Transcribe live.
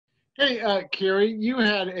Hey, Kerry, you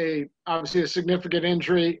had obviously a significant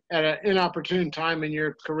injury at an inopportune time in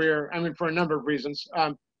your career. I mean, for a number of reasons.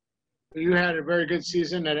 You had a very good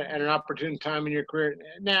season at an opportune time in your career.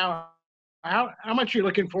 Now, how much are you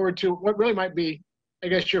looking forward to what really might be, I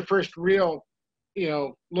guess, your first real,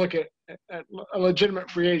 look at a legitimate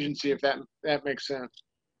free agency, if that makes sense.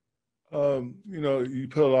 You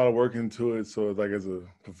put a lot of work into it, so like as a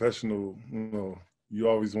professional, you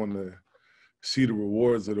always want to see the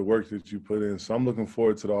rewards of the work that you put in. So I'm looking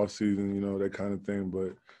forward to the off season, that kind of thing.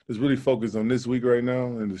 But just really focused on this week right now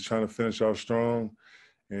and just trying to finish off strong,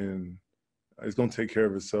 and it's gonna take care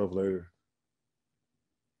of itself later.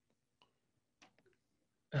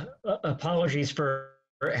 Apologies for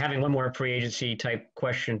having one more free agency type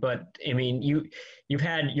question, but I mean, you've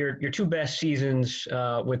had your two best seasons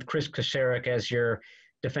with Kris Kocurek as your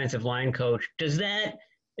defensive line coach.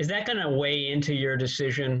 Is that going to weigh into your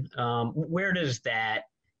decision? Where does that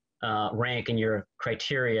rank in your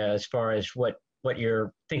criteria as far as what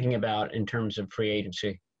you're thinking about in terms of free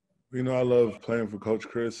agency? I love playing for Coach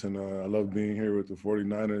Kris, and I love being here with the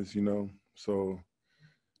 49ers, So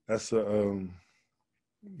that's I'm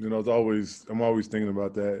always thinking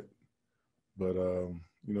about that. But, the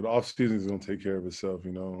offseason is going to take care of itself, I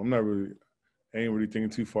ain't really thinking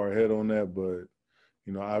too far ahead on that, but,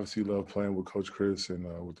 I obviously love playing with Coach Kris and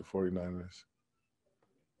with the 49ers.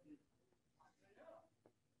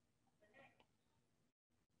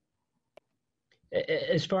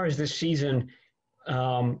 As far as this season,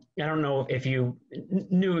 I don't know if you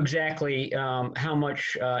knew exactly how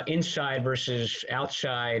much inside versus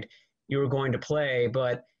outside you were going to play,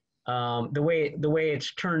 but the way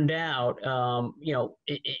it's turned out,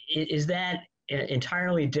 is that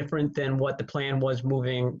entirely different than what the plan was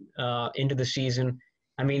moving into the season?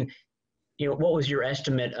 I mean, what was your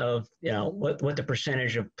estimate of what the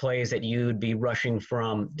percentage of plays that you'd be rushing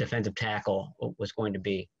from defensive tackle was going to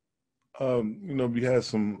be? We had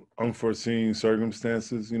some unforeseen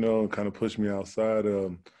circumstances, kind of pushed me outside.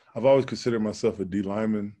 I've always considered myself a D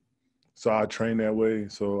lineman, so I trained that way.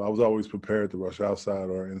 So I was always prepared to rush outside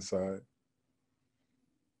or inside.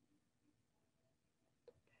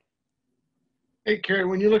 Hey, Kerry,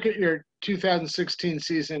 when you look at your 2016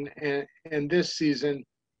 season and this season,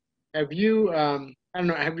 have you, I don't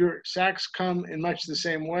know, have your sacks come in much the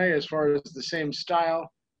same way as far as the same style?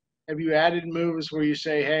 Have you added moves where you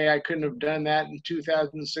say, hey, I couldn't have done that in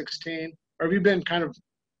 2016? Or have you been kind of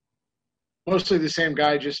mostly the same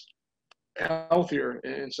guy, just healthier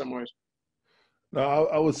in some ways? No,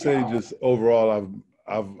 I would say just overall,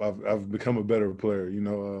 I've become a better player.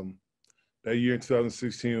 That year in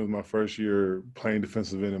 2016 was my first year playing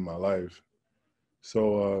defensive end in my life.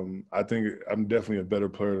 So I think I'm definitely a better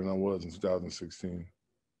player than I was in 2016.